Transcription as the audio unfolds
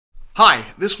Hi,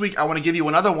 this week I want to give you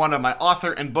another one of my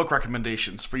author and book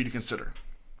recommendations for you to consider.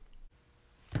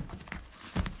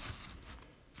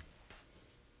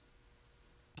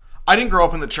 I didn't grow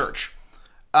up in the church.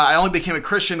 I only became a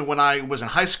Christian when I was in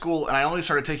high school, and I only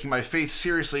started taking my faith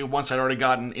seriously once I'd already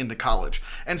gotten into college.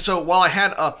 And so while I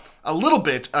had a little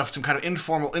bit of some kind of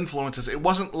informal influences, it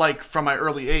wasn't like from my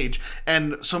early age.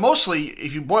 And so mostly,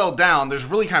 if you boil down, there's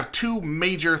really kind of two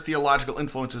major theological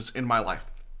influences in my life.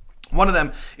 One of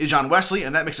them is John Wesley,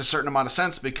 and that makes a certain amount of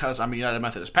sense because I'm a United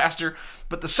Methodist pastor.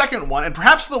 But the second one, and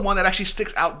perhaps the one that actually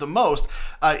sticks out the most,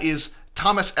 is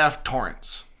Thomas F.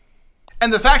 Torrance.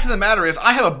 And the fact of the matter is,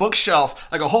 I have a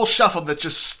bookshelf, like a whole shelf of that's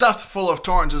just stuffed full of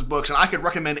Torrance's books, and I could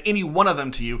recommend any one of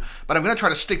them to you, but I'm going to try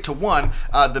to stick to one,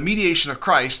 The Mediation of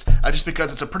Christ, just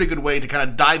because it's a pretty good way to kind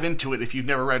of dive into it if you've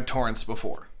never read Torrance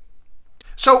before.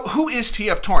 So, who is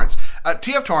T.F. Torrance?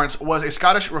 T.F. Torrance was a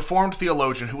Scottish Reformed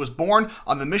theologian who was born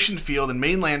on the mission field in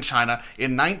mainland China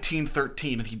in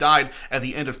 1913, and he died at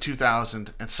the end of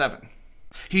 2007.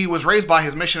 He was raised by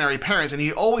his missionary parents, and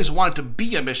he always wanted to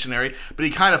be a missionary, but he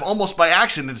kind of, almost by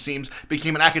accident it seems,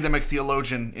 became an academic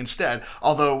theologian instead,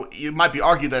 although it might be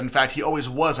argued that in fact he always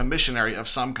was a missionary of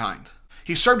some kind.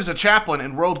 He served as a chaplain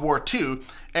in World War II,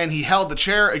 and he held the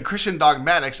chair in Christian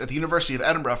dogmatics at the University of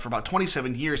Edinburgh for about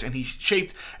 27 years, and he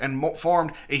shaped and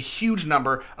formed a huge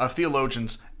number of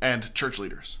theologians and church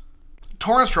leaders.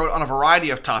 Torrance wrote on a variety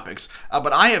of topics,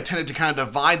 but I have tended to kind of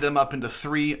divide them up into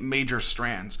three major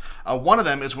strands. One of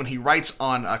them is when he writes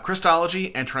on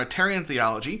Christology and Trinitarian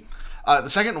theology. The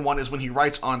second one is when he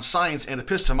writes on science and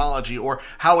epistemology, or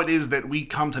how it is that we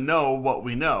come to know what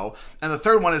we know. And the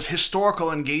third one is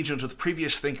historical engagements with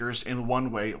previous thinkers in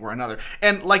one way or another.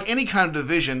 And like any kind of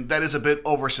division, that is a bit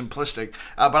oversimplistic,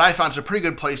 but I found it's a pretty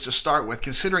good place to start with,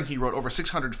 considering he wrote over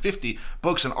 650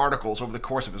 books and articles over the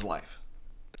course of his life.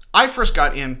 I first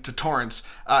got into Torrance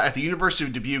at the University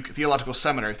of Dubuque Theological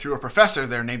Seminary through a professor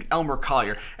there named Elmer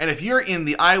Collier. And if you're in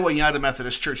the Iowa United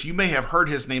Methodist Church, you may have heard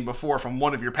his name before from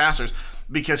one of your pastors,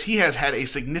 because he has had a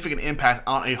significant impact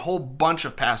on a whole bunch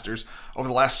of pastors over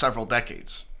the last several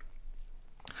decades.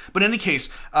 But in any case,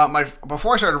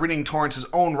 before I started reading Torrance's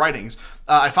own writings,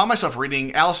 I found myself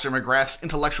reading Alistair McGrath's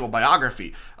intellectual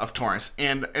biography of Torrance,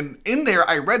 and in there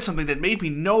I read something that made me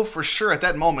know for sure at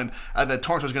that moment that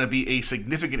Torrance was going to be a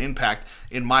significant impact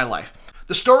in my life.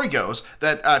 The story goes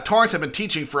that Torrance had been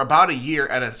teaching for about a year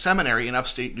at a seminary in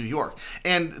upstate New York,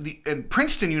 and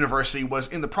Princeton University was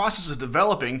in the process of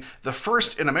developing the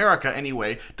first, in America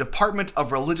anyway, Department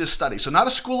of Religious Studies. So not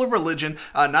a school of religion,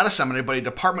 not a seminary, but a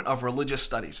Department of Religious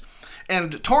Studies.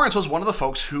 And Torrance was one of the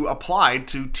folks who applied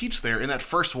to teach there in that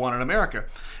first one in America.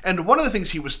 And one of the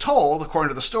things he was told, according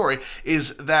to the story,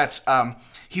 is that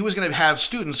he was going to have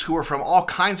students who were from all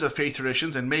kinds of faith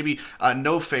traditions and maybe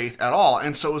no faith at all.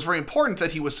 And so it was very important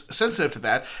that he was sensitive to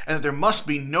that and that there must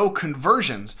be no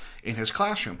conversions in his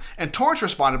classroom. And Torrance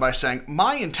responded by saying,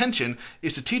 "My intention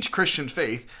is to teach Christian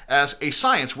faith as a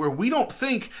science where we don't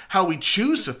think how we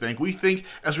choose to think. We think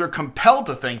as we're compelled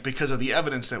to think because of the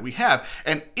evidence that we have.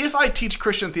 And if I teach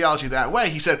Christian theology that way,"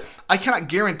 he said, "I cannot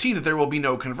guarantee that there will be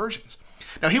no conversions."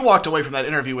 Now, he walked away from that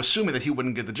interview assuming that he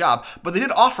wouldn't get the job, but they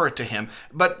did offer it to him.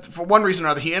 But for one reason or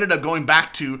another, he ended up going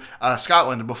back to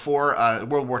Scotland before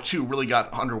World War II really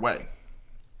got underway.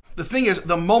 The thing is,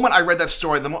 the moment I read that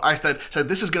story, I said,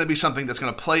 this is going to be something that's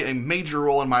going to play a major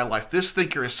role in my life. This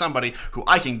thinker is somebody who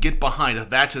I can get behind if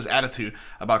that's his attitude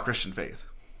about Christian faith.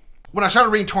 When I started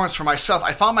reading Torrance for myself,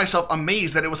 I found myself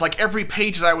amazed that it was like every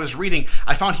page that I was reading,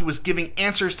 I found he was giving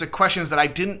answers to questions that I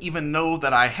didn't even know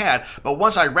that I had. But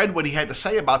once I read what he had to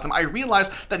say about them, I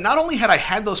realized that not only had I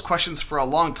had those questions for a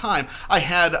long time, I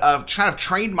had kind of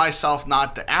trained myself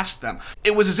not to ask them.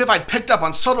 It was as if I'd picked up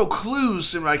on subtle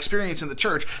clues in my experience in the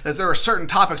church that there are certain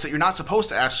topics that you're not supposed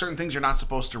to ask, certain things you're not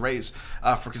supposed to raise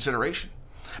for consideration.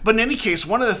 But in any case,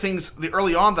 one of the things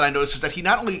early on that I noticed is that he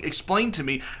not only explained to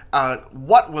me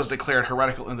what was declared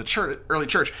heretical in the early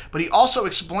church, but he also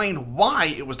explained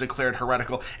why it was declared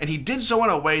heretical, and he did so in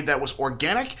a way that was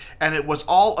organic, and it was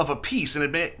all of a piece, and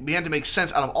it began to make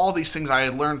sense out of all these things I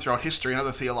had learned throughout history and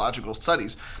other theological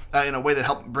studies in a way that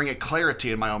helped bring it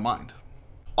clarity in my own mind.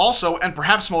 Also, and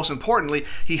perhaps most importantly,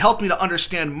 he helped me to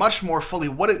understand much more fully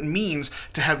what it means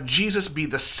to have Jesus be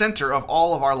the center of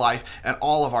all of our life and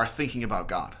all of our thinking about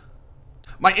God.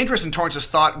 My interest in Torrance's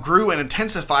thought grew and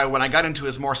intensified when I got into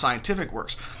his more scientific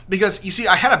works. Because, you see,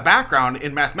 I had a background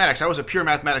in mathematics. I was a pure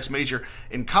mathematics major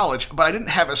in college, but I didn't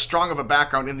have as strong of a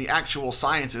background in the actual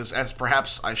sciences as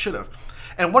perhaps I should have.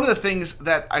 And one of the things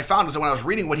that I found was that when I was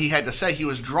reading what he had to say, he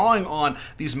was drawing on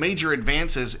these major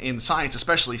advances in science,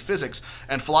 especially physics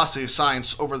and philosophy of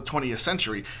science over the 20th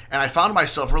century. And I found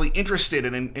myself really interested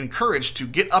and encouraged to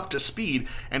get up to speed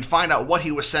and find out what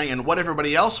he was saying and what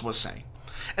everybody else was saying.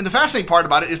 And the fascinating part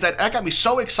about it is that got me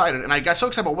so excited, and I got so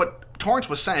excited about what Torrance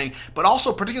was saying, but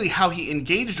also particularly how he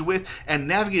engaged with and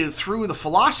navigated through the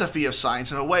philosophy of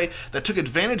science in a way that took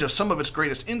advantage of some of its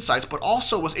greatest insights, but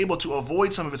also was able to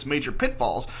avoid some of its major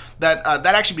pitfalls, that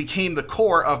actually became the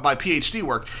core of my PhD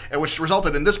work, which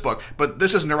resulted in this book. But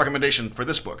this isn't a recommendation for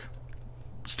this book.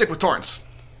 Stick with Torrance.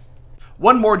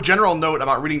 One more general note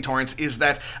about reading Torrance is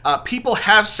that people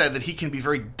have said that he can be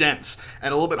very dense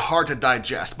and a little bit hard to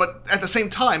digest. But at the same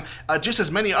time, just as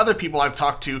many other people I've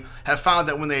talked to have found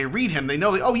that when they read him, they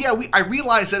know, oh yeah, I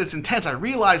realize that it's intense, I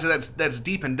realize that it's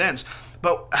deep and dense,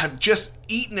 but have just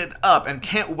eaten it up and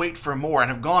can't wait for more,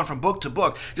 and have gone from book to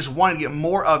book just wanting to get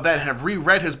more of that, and have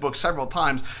reread his book several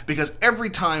times, because every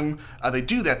time they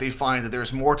do that, they find that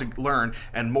there's more to learn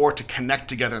and more to connect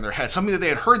together in their head, something that they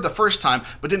had heard the first time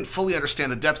but didn't fully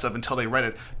understand the depths of until they read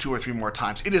it 2 or 3 more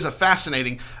times. It is a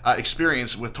fascinating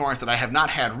experience with Torrance that I have not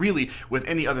had really with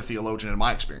any other theologian in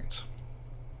my experience.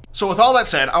 So with all that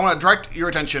said, I want to direct your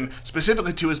attention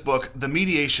specifically to his book, The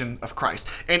Mediation of Christ.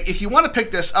 And if you want to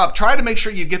pick this up, try to make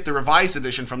sure you get the revised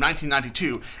edition from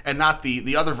 1992 and not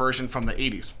the other version from the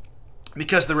 80s.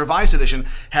 Because the revised edition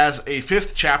has a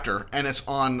 5th chapter, and it's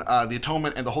on the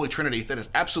atonement and the Holy Trinity that is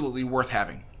absolutely worth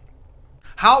having.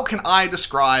 How can I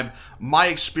describe my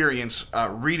experience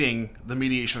reading The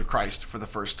Mediation of Christ for the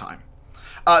first time?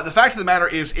 The fact of the matter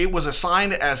is, it was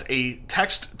assigned as a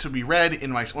text to be read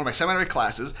in one of my seminary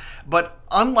classes, but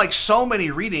unlike so many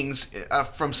readings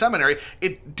from seminary,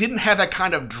 it didn't have that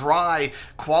kind of dry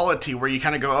quality where you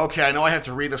kind of go, okay, I know I have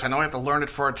to read this, I know I have to learn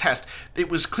it for a test. It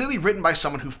was clearly written by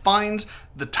someone who finds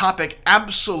the topic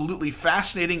absolutely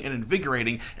fascinating and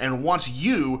invigorating, and wants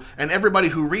you and everybody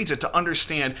who reads it to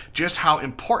understand just how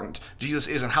important Jesus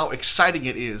is and how exciting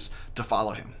it is to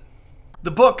follow him. The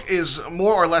book is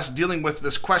more or less dealing with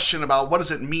this question about what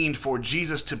does it mean for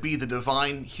Jesus to be the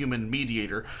divine human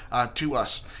mediator to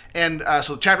us. And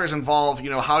so the chapters involve,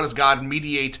 how does God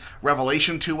mediate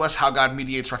revelation to us, how God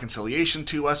mediates reconciliation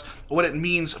to us, what it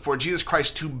means for Jesus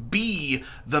Christ to be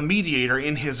the mediator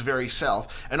in his very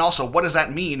self, and also what does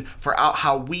that mean for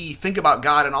how we think about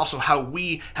God and also how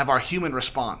we have our human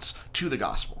response to the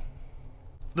gospel.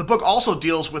 The book also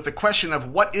deals with the question of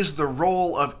what is the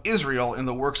role of Israel in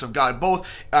the works of God, both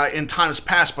in times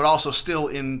past, but also still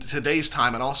in today's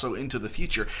time and also into the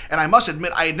future. And I must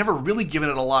admit, I had never really given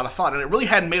it a lot of thought, and it really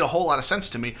hadn't made a whole lot of sense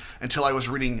to me until I was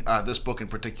reading this book in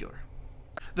particular.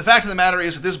 The fact of the matter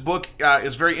is that this book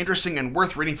is very interesting and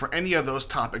worth reading for any of those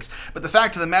topics. But the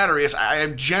fact of the matter is I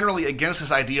am generally against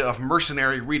this idea of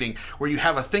mercenary reading, where you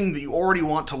have a thing that you already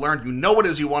want to learn, you know what it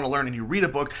is you want to learn, and you read a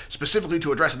book specifically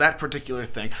to address that particular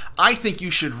thing. I think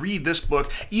you should read this book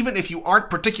even if you aren't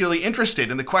particularly interested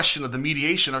in the question of the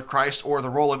mediation of Christ or the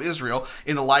role of Israel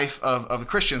in the life of the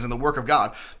Christians and the work of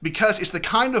God, because it's the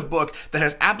kind of book that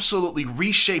has absolutely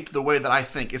reshaped the way that I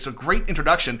think. It's a great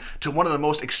introduction to one of the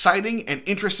most exciting and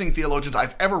interesting theologians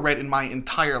I've ever read in my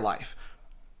entire life.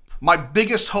 My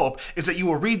biggest hope is that you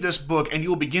will read this book and you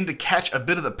will begin to catch a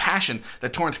bit of the passion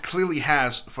that Torrance clearly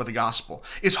has for the gospel.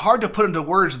 It's hard to put into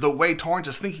words the way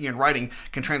Torrance's thinking and writing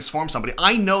can transform somebody.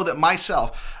 I know that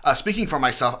myself, speaking for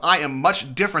myself, I am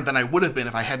much different than I would have been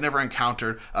if I had never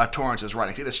encountered Torrance's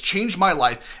writings. It has changed my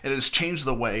life, and it has changed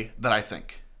the way that I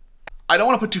think. I don't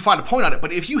want to put too fine a point on it,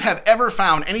 but if you have ever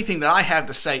found anything that I have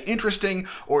to say interesting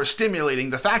or stimulating,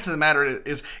 the fact of the matter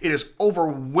is it is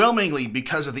overwhelmingly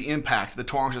because of the impact that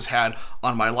Torrance has had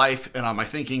on my life and on my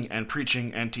thinking and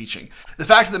preaching and teaching. The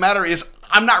fact of the matter is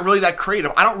I'm not really that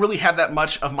creative. I don't really have that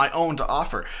much of my own to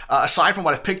offer. Aside from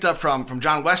what I've picked up from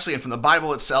John Wesley and from the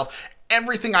Bible itself,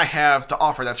 everything I have to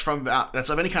offer that's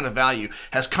of any kind of value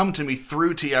has come to me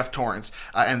through T.F. Torrance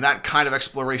and that kind of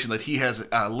exploration that he has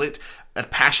lit a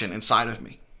passion inside of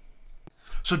me.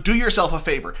 So do yourself a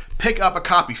favor, pick up a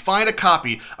copy, find a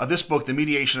copy of this book, The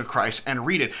Mediation of Christ, and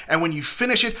read it. And when you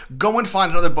finish it, go and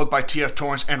find another book by T.F.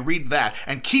 Torrance and read that.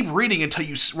 And keep reading until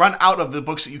you run out of the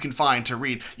books that you can find to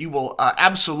read. You will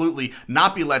absolutely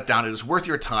not be let down. It is worth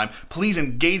your time. Please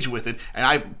engage with it. And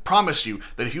I promise you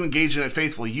that if you engage in it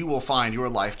faithfully, you will find your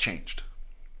life changed.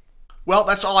 Well,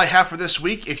 that's all I have for this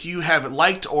week. If you have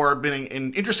liked or been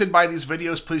interested by these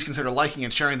videos, please consider liking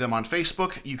and sharing them on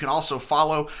Facebook. You can also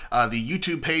follow the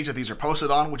YouTube page that these are posted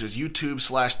on, which is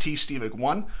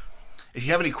youtube.com/tstevic1. If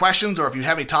you have any questions or if you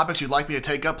have any topics you'd like me to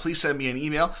take up, please send me an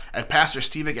email at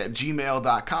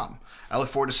pastorstevic@gmail.com. I look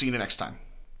forward to seeing you next time.